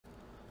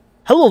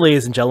Hello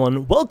ladies and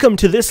gentlemen, welcome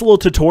to this little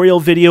tutorial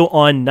video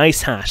on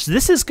NiceHash.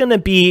 This is going to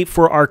be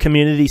for our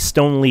community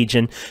Stone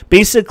Legion.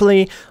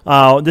 Basically,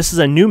 this is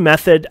a new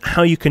method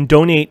how you can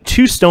donate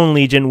to Stone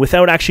Legion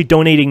without actually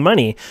donating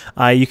money.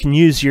 You can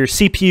use your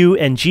CPU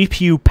and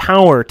GPU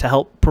power to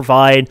help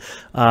provide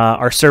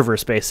our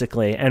servers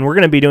basically, and we're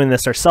going to be doing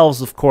this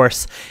ourselves, of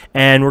course,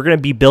 and we're going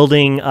to be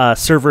building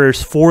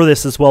servers for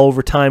this as well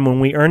over time when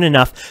we earn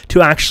enough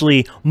to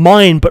actually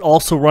mine but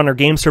also run our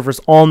game servers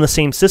all in the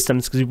same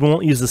systems, because we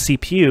won't use the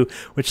CPU,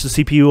 which the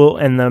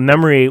CPU and the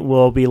memory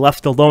will be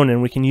left alone,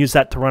 and we can use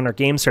that to run our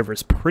game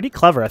servers. Pretty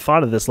clever. I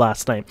thought of this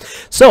last night.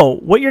 So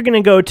what you're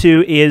going to go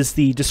to is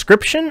the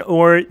description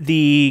or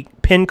the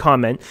pin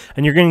comment,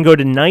 and you're going to go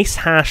to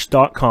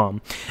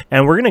nicehash.com,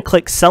 and we're going to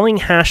click selling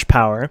hash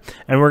power,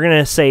 and we're going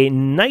to say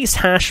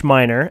NiceHash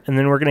miner, and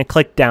then we're going to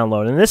click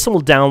download, and this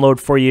will download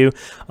for you.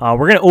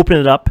 We're going to open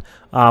it up.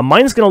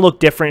 Mine's going to look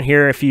different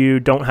here if you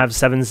don't have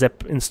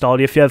 7-zip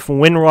installed. If you have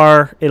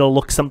WinRAR, it'll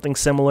look something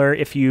similar.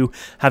 If you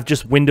have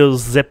just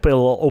Windows zip,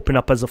 it'll open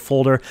up as a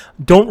folder.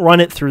 Don't run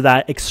it through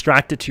that.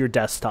 Extract it to your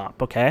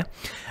desktop, okay?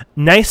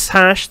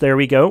 NiceHash, there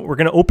we go. We're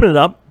going to open it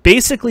up.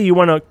 Basically, you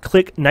want to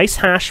click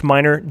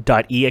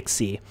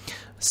nicehashminer.exe.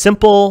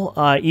 Simple,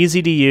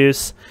 easy to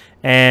use,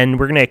 and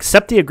we're going to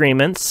accept the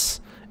agreements.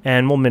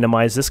 And we'll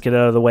minimize this, get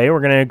out of the way. We're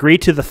going to agree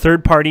to the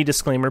third-party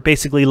disclaimer,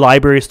 basically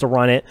libraries to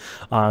run it.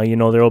 You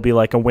know, there will be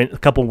like a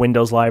couple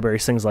Windows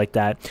libraries, things like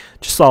that.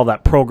 Just all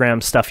that program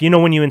stuff. You know,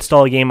 when you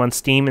install a game on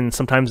Steam and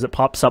sometimes it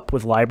pops up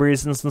with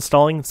libraries it's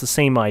installing, it's the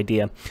same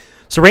idea.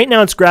 So right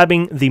now it's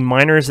grabbing the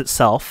miners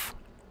itself,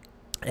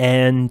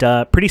 and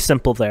pretty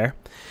simple there.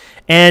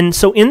 And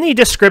so in the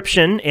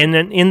description and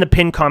then in the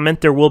pin comment,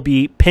 there will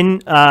be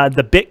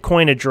the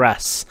Bitcoin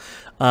address.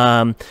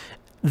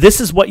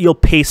 This is what you'll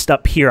paste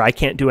up here. I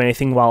can't do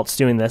anything while it's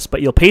doing this,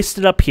 but you'll paste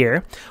it up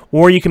here,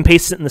 or you can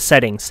paste it in the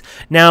settings.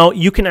 Now,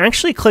 you can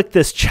actually click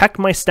this check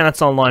my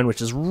stats online,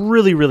 which is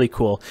really, really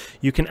cool.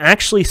 You can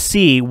actually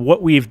see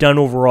what we've done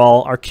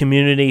overall, our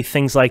community,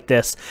 things like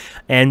this.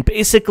 And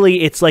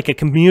basically, it's like a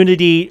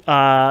community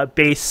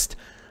based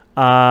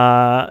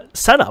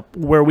setup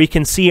where we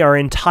can see our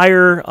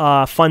entire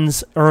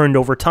funds earned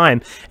over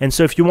time. And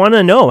so if you want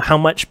to know how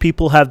much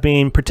people have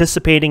been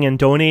participating and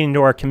donating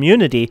to our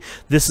community,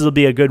 this will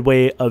be a good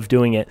way of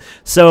doing it.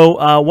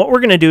 So what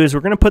we're going to do is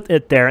we're going to put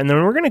it there, and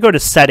then we're going to go to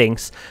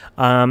settings,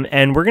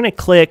 and we're going to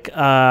click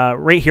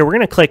right here. We're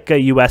going to click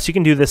US. You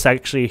can do this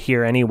actually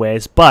here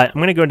anyways, but I'm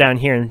going to go down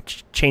here and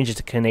change it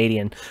to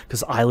Canadian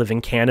because I live in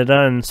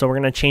Canada, and so we're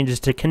going to change it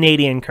to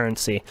Canadian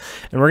currency.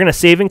 And we're going to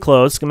save and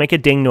close. Going to make a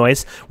ding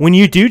noise. When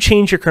you do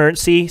change your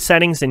currency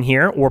settings in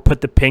here, or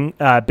put the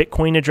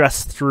Bitcoin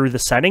address through the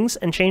settings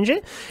and change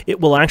it, it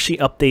will actually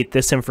update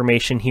this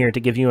information here to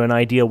give you an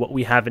idea what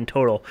we have in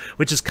total,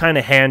 which is kind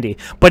of handy.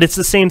 But it's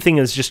the same thing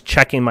as just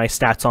checking my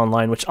stats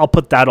online, which I'll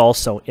put that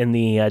also in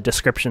the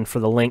description for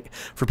the link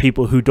for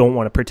people who don't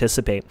want to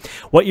participate.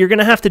 What you're going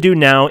to have to do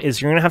now is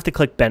you're going to have to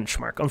click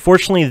benchmark.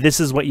 Unfortunately, this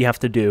is what you have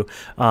to do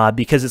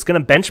because it's going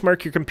to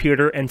benchmark your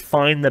computer and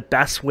find the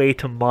best way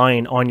to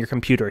mine on your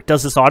computer. It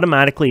does this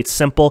automatically. It's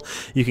simple.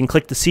 You can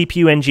click the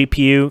CPU and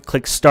GPU,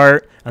 click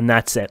start, and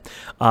that's it.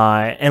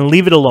 And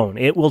leave it alone.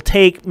 It will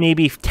take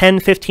maybe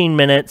 10-15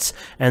 minutes,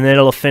 and then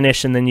it'll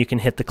finish, and then you can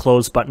hit the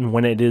close button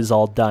when it is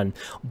all done.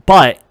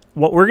 But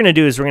what we're going to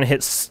do is we're going to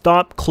hit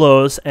stop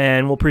close,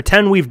 and we'll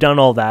pretend we've done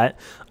all that.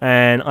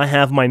 And I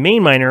have my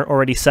main miner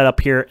already set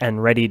up here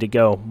and ready to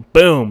go.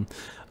 Boom.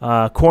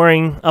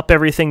 Coring up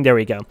everything. There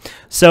we go.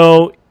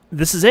 So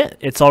this is it.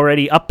 It's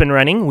already up and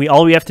running.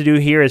 All we have to do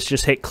here is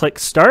just hit click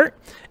start,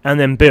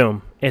 and then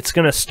boom. It's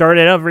going to start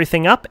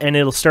everything up, and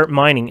it'll start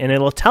mining, and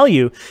it'll tell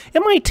you,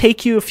 it might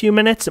take you a few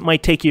minutes, it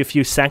might take you a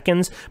few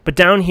seconds, but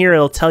down here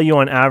it'll tell you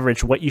on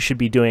average what you should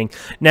be doing.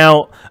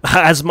 Now,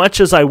 as much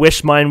as I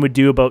wish mine would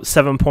do about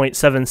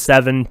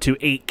 7.77 to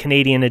 8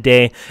 Canadian a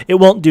day, it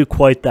won't do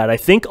quite that. I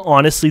think,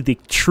 honestly, the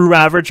true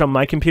average on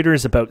my computer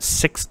is about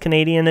 6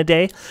 Canadian a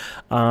day,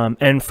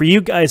 and for you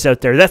guys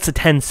out there, that's a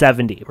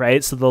 1070,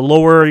 right? So the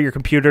lower your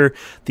computer,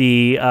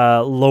 the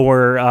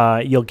lower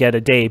you'll get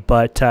a day,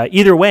 but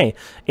either way,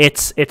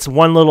 it's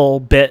one little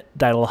bit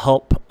that'll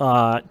help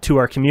to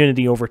our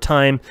community over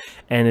time,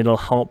 and it'll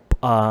help,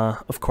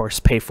 of course,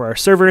 pay for our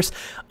servers.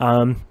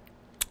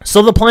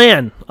 So the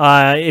plan,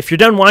 if you're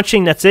done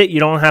watching, that's it. You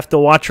don't have to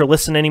watch or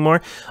listen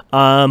anymore.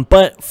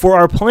 But for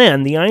our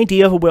plan, the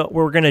idea of what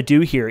we're going to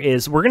do here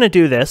is we're going to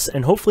do this,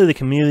 and hopefully the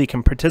community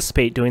can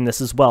participate doing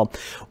this as well.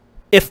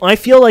 If I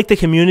feel like the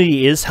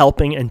community is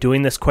helping and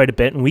doing this quite a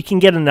bit, and we can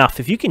get enough,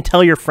 if you can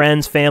tell your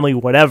friends, family,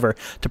 whatever,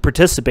 to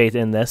participate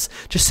in this,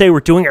 just say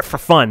we're doing it for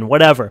fun,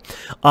 whatever.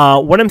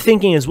 What I'm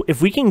thinking is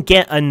if we can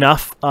get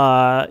enough,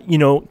 you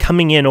know,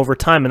 coming in over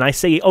time, and I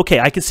say, okay,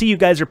 I can see you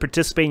guys are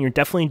participating, you're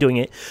definitely doing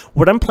it.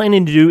 What I'm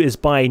planning to do is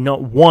buy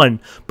not 1,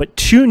 but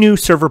 2 new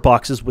server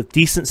boxes with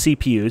decent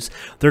CPUs.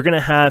 They're going to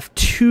have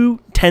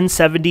 2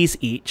 1070s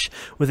each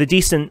with a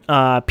decent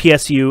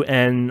PSU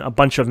and a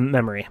bunch of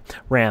memory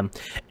RAM.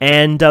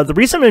 And the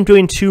reason I'm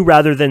doing 2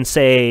 rather than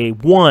say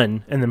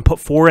 1 and then put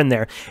 4 in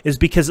there is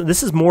because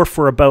this is more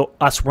for about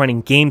us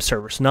running game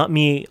servers, not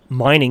me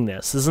mining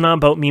this. This is not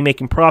about me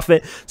making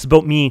profit. It's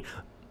about me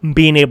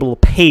being able to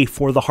pay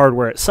for the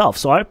hardware itself.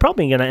 So I'm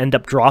probably going to end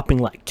up dropping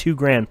like $2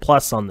 grand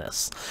plus on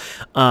this.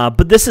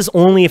 But this is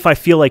only if I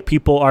feel like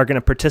people are going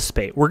to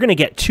participate. We're going to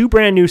get 2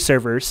 brand new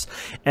servers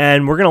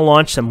and we're going to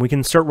launch them. We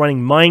can start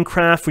running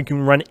Minecraft. We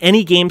can run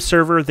any game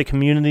server the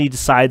community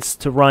decides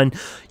to run.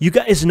 You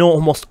guys know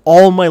almost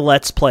all my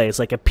Let's Plays,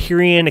 like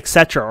Ethereum,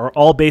 etc., are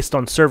all based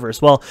on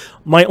servers. Well,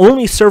 my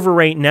only server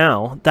right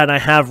now that I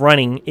have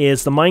running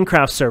is the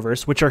Minecraft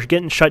servers, which are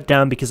getting shut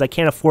down because I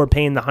can't afford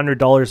paying the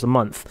 $100 a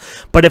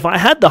month. But if I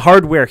had the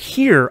hardware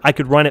here, I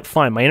could run it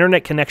fine. My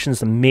internet connection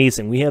is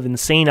amazing. We have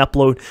insane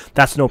upload.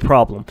 That's no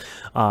problem.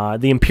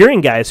 The Empyrean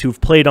guys who've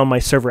played on my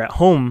server at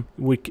home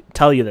would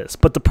tell you this.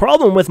 But the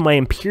problem with my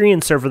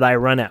Empyrean server that I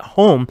run at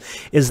home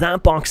is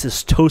that box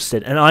is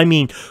toasted. And I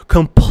mean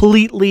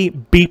completely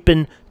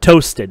beeping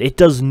toasted. It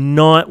does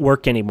not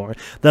work anymore.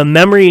 The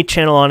memory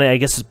channel on it, I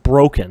guess, is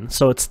broken.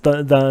 So it's the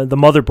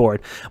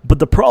motherboard. But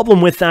the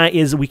problem with that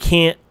is we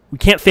can't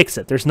fix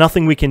it. There's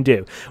nothing we can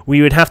do.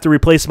 We would have to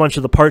replace a bunch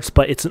of the parts,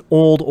 but it's an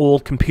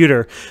old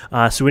computer.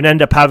 So we'd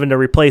end up having to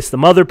replace the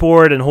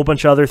motherboard and a whole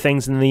bunch of other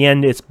things. And in the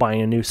end, it's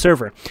buying a new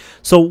server.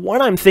 So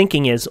what I'm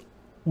thinking is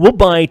we'll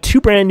buy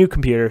 2 brand new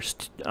computers,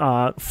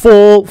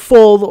 full,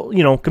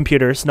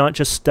 computers, not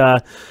just,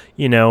 the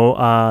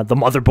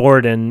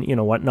motherboard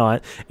and,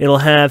 whatnot. It'll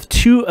have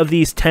 2 of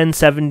these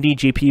 1070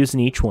 GPUs in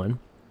each one.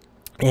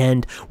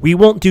 And we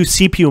won't do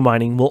CPU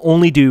mining. We'll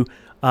only do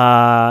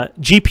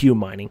GPU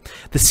mining.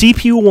 The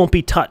CPU won't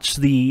be touched.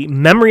 The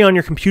memory on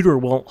your computer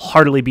won't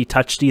hardly be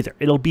touched either.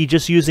 It'll be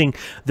just using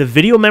the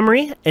video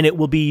memory, and it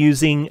will be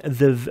using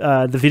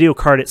the video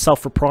card itself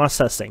for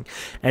processing.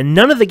 And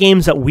none of the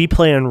games that we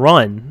play and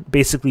run,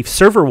 basically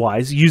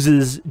server-wise,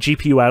 uses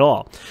GPU at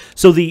all.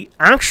 So the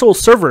actual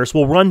servers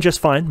will run just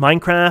fine.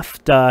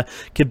 Minecraft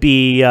could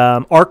be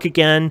Ark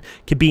again,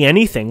 could be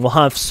anything. We'll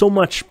have so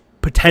much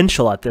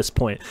potential at this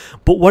point,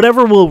 but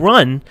whatever will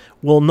run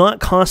will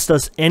not cost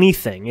us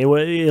anything.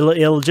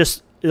 It'll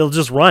just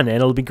run and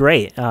it'll be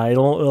great. It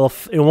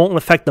won't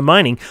affect the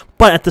mining,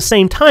 but at the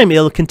same time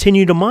it'll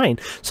continue to mine.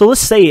 So let's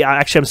say,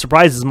 actually I'm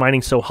surprised it's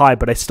mining so high,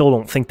 but I still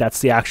don't think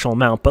that's the actual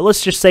amount. But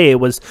let's just say it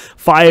was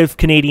 5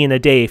 Canadian a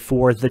day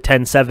for the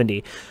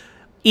 1070.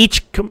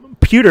 Each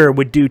computer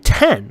would do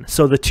 10,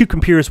 so the 2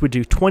 computers would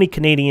do 20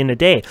 Canadian a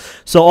day.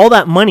 So all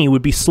that money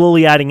would be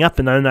slowly adding up,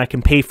 and then I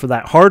can pay for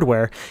that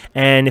hardware.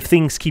 And if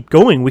things keep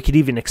going, we could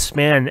even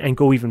expand and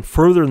go even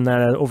further than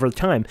that over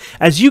time.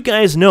 As you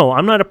guys know,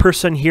 I'm not a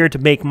person here to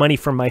make money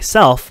for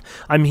myself.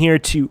 I'm here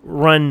to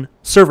run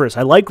servers.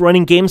 I like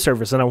running game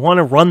servers, and I want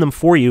to run them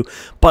for you,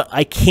 but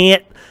I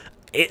can't.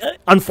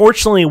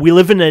 Unfortunately, we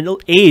live in an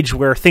age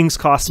where things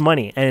cost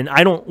money, and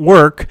I don't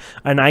work,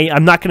 and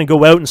I'm not going to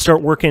go out and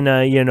start working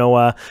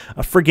a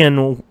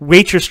friggin'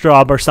 waitress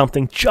job or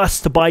something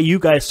just to buy you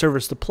guys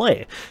servers to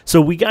play.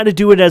 So we got to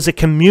do it as a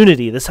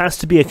community. This has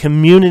to be a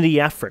community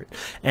effort,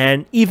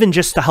 and even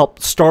just to help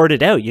start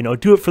it out,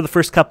 do it for the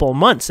first couple of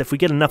months. If we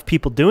get enough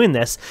people doing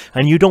this,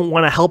 and you don't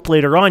want to help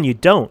later on, you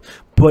don't.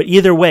 But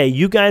either way,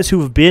 you guys who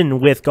have been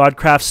with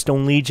Godcraft,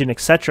 Stone Legion,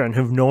 etc., and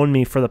who've known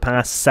me for the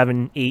past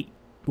 7, 8,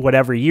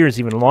 whatever years,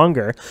 even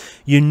longer,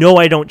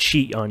 I don't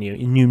cheat on you,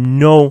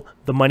 and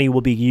the money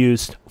will be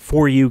used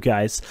for you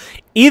guys.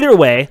 Either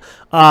way,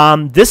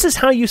 this is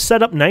how you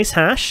set up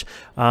NiceHash,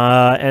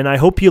 and I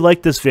hope you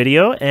like this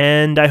video,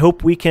 and I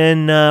hope we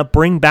can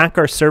bring back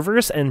our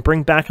servers and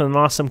bring back an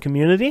awesome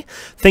community.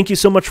 Thank you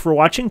so much for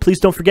watching. Please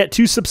don't forget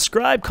to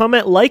subscribe,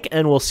 comment, like,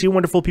 and we'll see you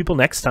wonderful people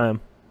next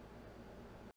time.